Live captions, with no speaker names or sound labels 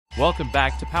Welcome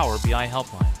back to Power BI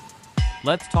Helpline.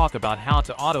 Let's talk about how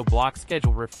to auto-block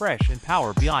schedule refresh in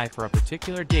Power BI for a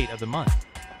particular date of the month.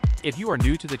 If you are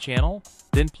new to the channel,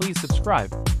 then please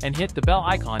subscribe and hit the bell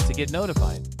icon to get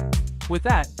notified. With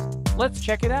that, let's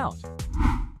check it out.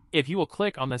 If you will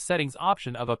click on the Settings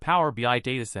option of a Power BI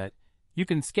dataset, you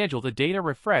can schedule the data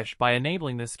refresh by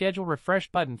enabling the Schedule Refresh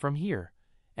button from here,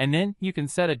 and then you can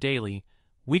set a daily,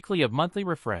 weekly or monthly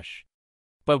refresh.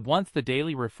 But once the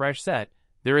daily refresh set,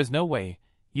 there is no way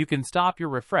you can stop your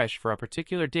refresh for a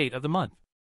particular date of the month.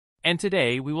 And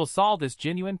today we will solve this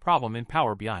genuine problem in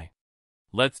Power BI.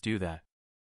 Let's do that.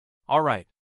 Alright,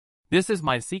 this is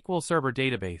my SQL Server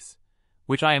database,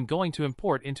 which I am going to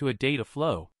import into a data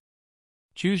flow.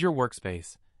 Choose your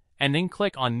workspace, and then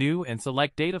click on New and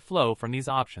select Data Flow from these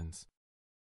options.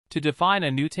 To define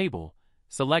a new table,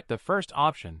 select the first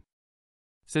option.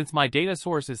 Since my data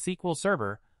source is SQL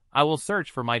Server, I will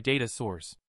search for my data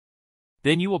source.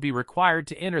 Then you will be required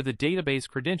to enter the database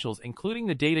credentials including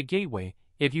the data gateway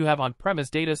if you have on-premise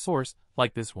data source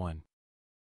like this one.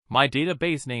 My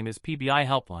database name is PBI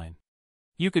Helpline.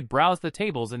 You could browse the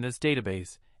tables in this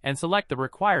database and select the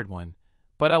required one,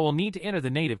 but I will need to enter the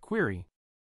native query.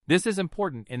 This is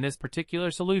important in this particular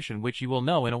solution, which you will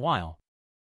know in a while.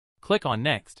 Click on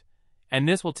Next, and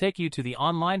this will take you to the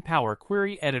online Power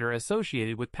Query Editor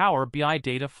associated with Power BI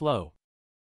Data Flow.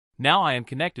 Now I am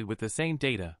connected with the same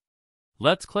data.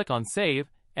 Let's click on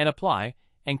Save and Apply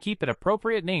and keep an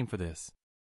appropriate name for this.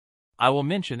 I will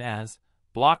mention as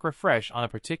Block Refresh on a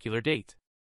particular date.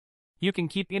 You can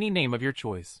keep any name of your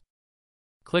choice.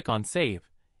 Click on Save,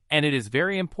 and it is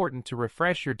very important to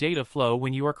refresh your data flow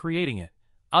when you are creating it.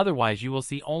 Otherwise, you will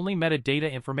see only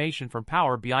metadata information from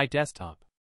Power BI Desktop.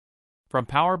 From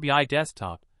Power BI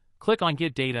Desktop, click on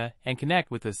Get Data and connect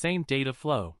with the same data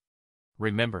flow.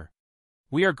 Remember,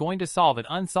 we are going to solve an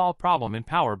unsolved problem in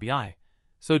Power BI,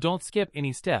 so don't skip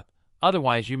any step,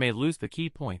 otherwise you may lose the key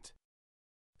point.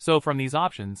 So from these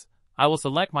options, I will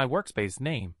select my workspace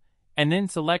name, and then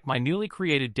select my newly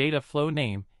created data flow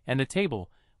name and the table,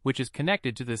 which is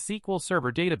connected to the SQL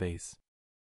Server database.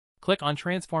 Click on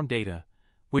Transform Data,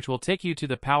 which will take you to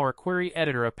the Power Query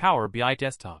Editor of Power BI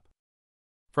Desktop.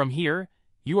 From here,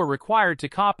 you are required to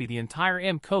copy the entire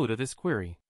M code of this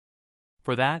query.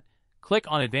 For that, click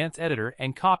on Advanced Editor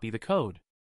and copy the code.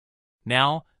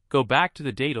 Now, go back to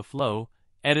the data flow,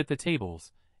 edit the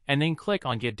tables, and then click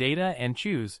on Get Data and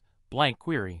choose Blank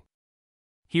Query.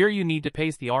 Here you need to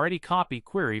paste the already copied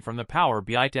query from the Power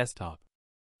BI Desktop.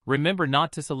 Remember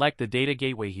not to select the data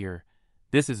gateway here.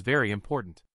 This is very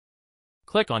important.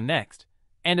 Click on Next,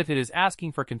 and if it is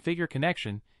asking for Configure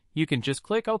Connection, you can just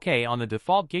click OK on the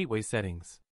default gateway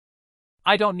settings.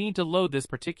 I don't need to load this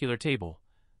particular table,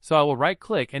 so I will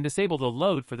right-click and disable the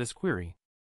load for this query.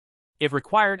 If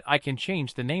required, I can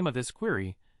change the name of this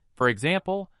query. For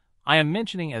example, I am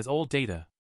mentioning as old data.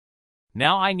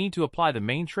 Now I need to apply the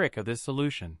main trick of this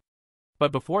solution.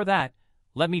 But before that,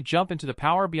 let me jump into the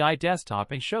Power BI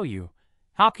Desktop and show you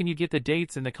how can you get the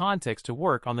dates and the context to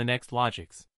work on the next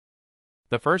logics.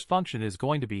 The first function is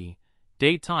going to be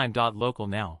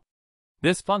datetime.localNow.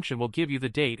 This function will give you the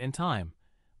date and time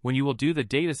when you will do the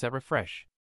dataset refresh.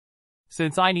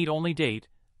 Since I need only date,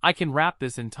 I can wrap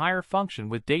this entire function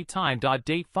with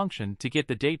datetime.date function to get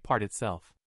the date part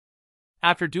itself.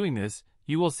 After doing this,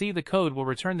 you will see the code will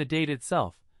return the date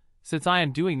itself. Since I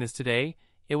am doing this today,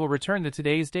 it will return the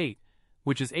today's date,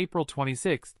 which is April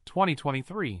 26,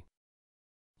 2023.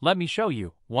 Let me show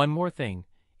you one more thing.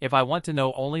 If I want to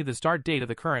know only the start date of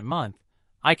the current month,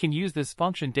 I can use this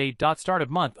function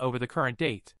date.startOfMonth over the current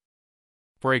date.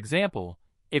 For example,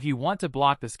 if you want to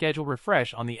block the schedule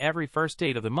refresh on the every first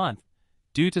date of the month,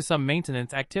 due to some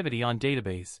maintenance activity on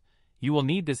database, you will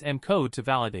need this M code to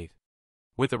validate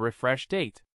with a refresh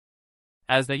date.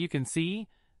 As that you can see,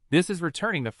 this is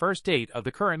returning the first date of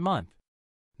the current month.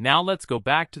 Now let's go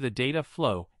back to the data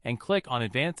flow and click on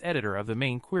Advanced Editor of the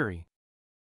main query.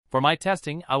 For my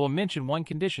testing, I will mention one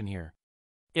condition here.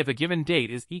 If a given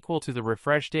date is equal to the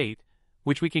refresh date,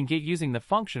 which we can get using the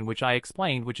function which I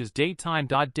explained, which is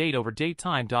datetime.date over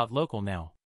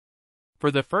datetime.localNow. For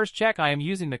the first check, I am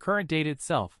using the current date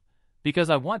itself,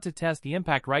 because I want to test the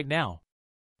impact right now.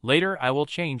 Later, I will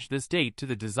change this date to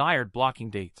the desired blocking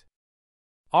date.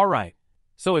 Alright,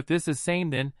 so if this is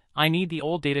same, then I need the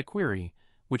old data query,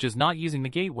 which is not using the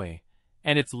gateway,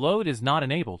 and its load is not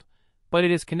enabled, but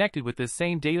it is connected with this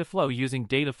same data flow using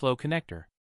data flow connector.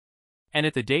 And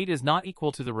if the date is not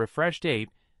equal to the refresh date,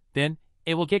 then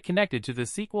it will get connected to the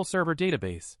SQL Server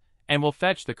database and will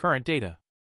fetch the current data.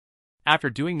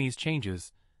 After doing these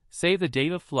changes, save the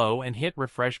data flow and hit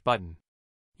Refresh button.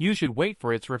 You should wait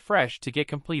for its refresh to get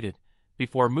completed,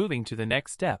 before moving to the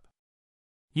next step.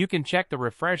 You can check the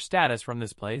refresh status from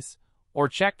this place, or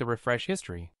check the refresh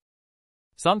history.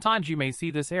 Sometimes you may see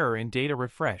this error in data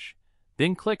refresh,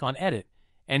 then click on Edit,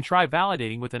 and try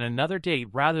validating within another date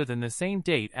rather than the same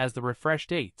date as the refresh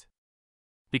date.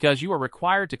 Because you are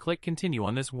required to click Continue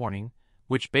on this warning,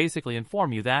 which basically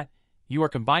inform you that you are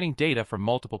combining data from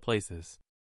multiple places.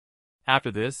 After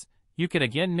this, you can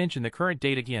again mention the current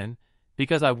date again,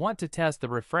 because I want to test the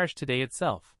refresh today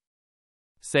itself.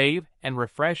 Save and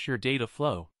refresh your data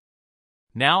flow.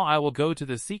 Now I will go to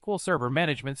the SQL Server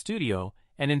Management Studio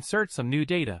and insert some new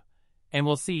data, and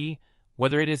we'll see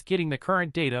whether it is getting the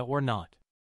current data or not.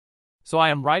 So I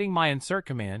am writing my insert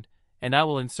command, and I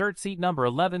will insert seat number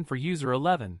 11 for user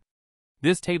 11.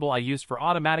 This table I used for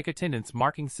automatic attendance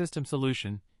marking system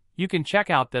solution. You can check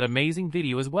out that amazing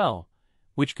video as well,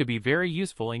 which could be very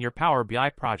useful in your Power BI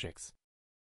projects.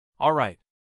 Alright,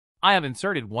 I have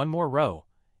inserted one more row,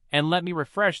 and let me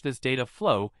refresh this data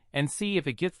flow and see if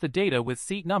it gets the data with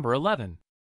seat number 11.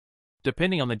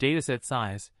 Depending on the dataset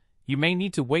size, you may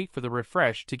need to wait for the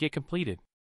refresh to get completed.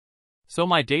 So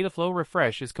my data flow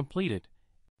refresh is completed,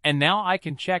 and now I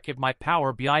can check if my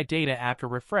Power BI data after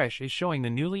refresh is showing the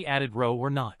newly added row or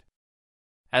not.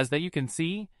 As that you can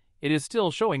see, it is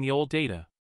still showing the old data,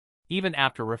 even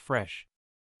after refresh.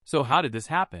 So how did this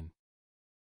happen?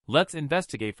 Let's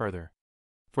investigate further.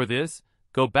 For this,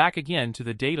 go back again to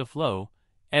the data flow,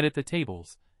 edit the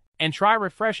tables, and try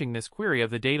refreshing this query of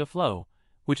the data flow,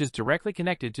 which is directly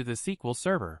connected to the SQL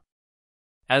Server.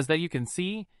 As that you can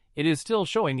see, it is still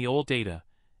showing the old data,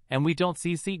 and we don't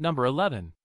see seat number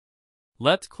 11.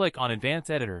 Let's click on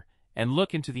Advanced Editor and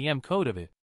look into the M code of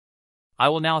it. I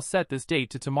will now set this date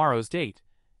to tomorrow's date,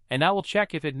 and I will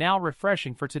check if it now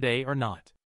refreshing for today or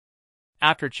not.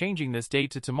 After changing this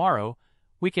date to tomorrow,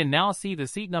 we can now see the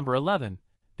seat number 11,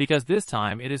 because this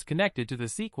time it is connected to the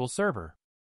SQL Server.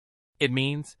 It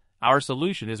means our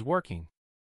solution is working.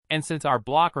 And since our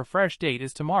block refresh date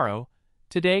is tomorrow,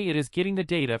 today it is getting the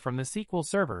data from the SQL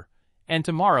Server, and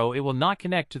tomorrow it will not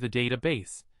connect to the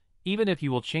database. Even if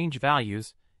you will change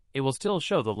values, it will still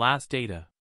show the last data.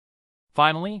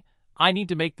 Finally, I need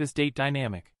to make this date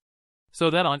dynamic,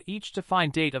 so that on each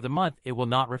defined date of the month it will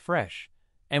not refresh,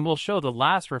 and will show the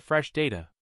last refreshed data.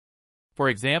 For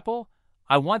example,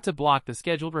 I want to block the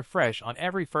scheduled refresh on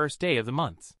every first day of the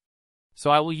months. So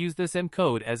I will use this M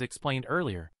code as explained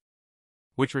earlier,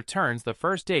 which returns the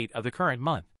first date of the current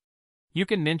month. You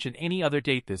can mention any other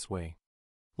date this way,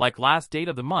 like last date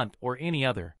of the month or any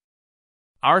other.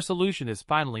 Our solution is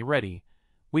finally ready.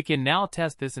 We can now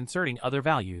test this inserting other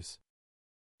values.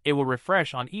 It will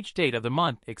refresh on each date of the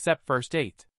month except first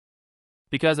date,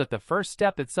 because at the first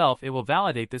step itself it will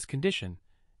validate this condition,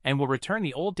 and will return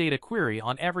the old data query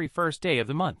on every first day of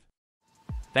the month.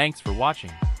 Thanks for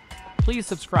watching. Please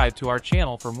subscribe to our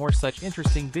channel for more such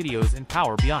interesting videos in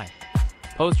Power BI.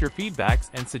 Post your feedbacks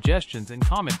and suggestions in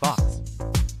comment box.